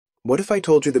What if I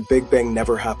told you the Big Bang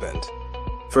never happened?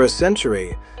 For a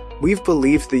century, we've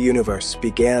believed the universe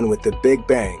began with the Big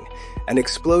Bang, an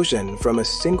explosion from a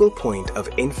single point of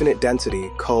infinite density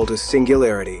called a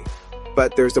singularity.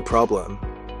 But there's a problem.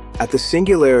 At the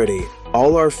singularity,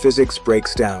 all our physics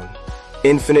breaks down.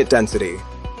 Infinite density,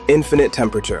 infinite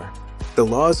temperature. The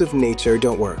laws of nature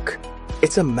don't work.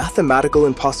 It's a mathematical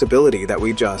impossibility that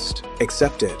we just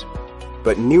accepted.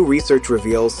 But new research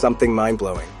reveals something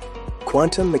mind-blowing.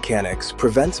 Quantum mechanics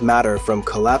prevents matter from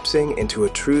collapsing into a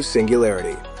true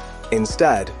singularity.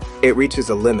 Instead, it reaches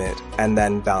a limit and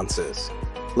then bounces,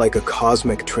 like a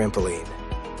cosmic trampoline.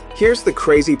 Here's the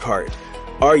crazy part.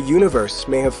 Our universe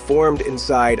may have formed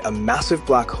inside a massive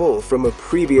black hole from a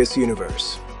previous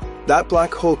universe. That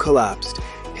black hole collapsed,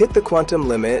 hit the quantum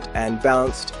limit, and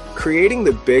bounced, creating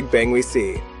the Big Bang we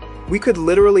see. We could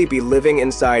literally be living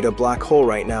inside a black hole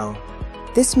right now.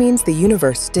 This means the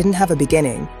universe didn't have a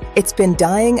beginning. It's been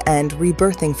dying and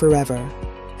rebirthing forever.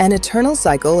 An eternal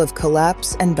cycle of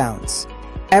collapse and bounce.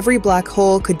 Every black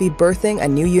hole could be birthing a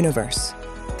new universe.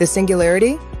 The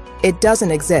singularity? It doesn't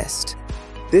exist.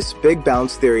 This big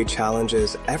bounce theory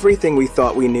challenges everything we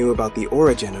thought we knew about the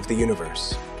origin of the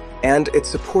universe. And it's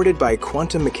supported by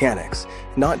quantum mechanics,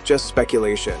 not just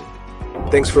speculation.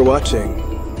 Thanks for watching.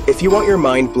 If you want your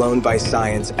mind blown by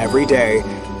science every day,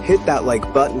 hit that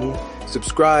like button,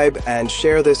 subscribe, and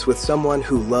share this with someone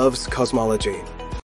who loves cosmology.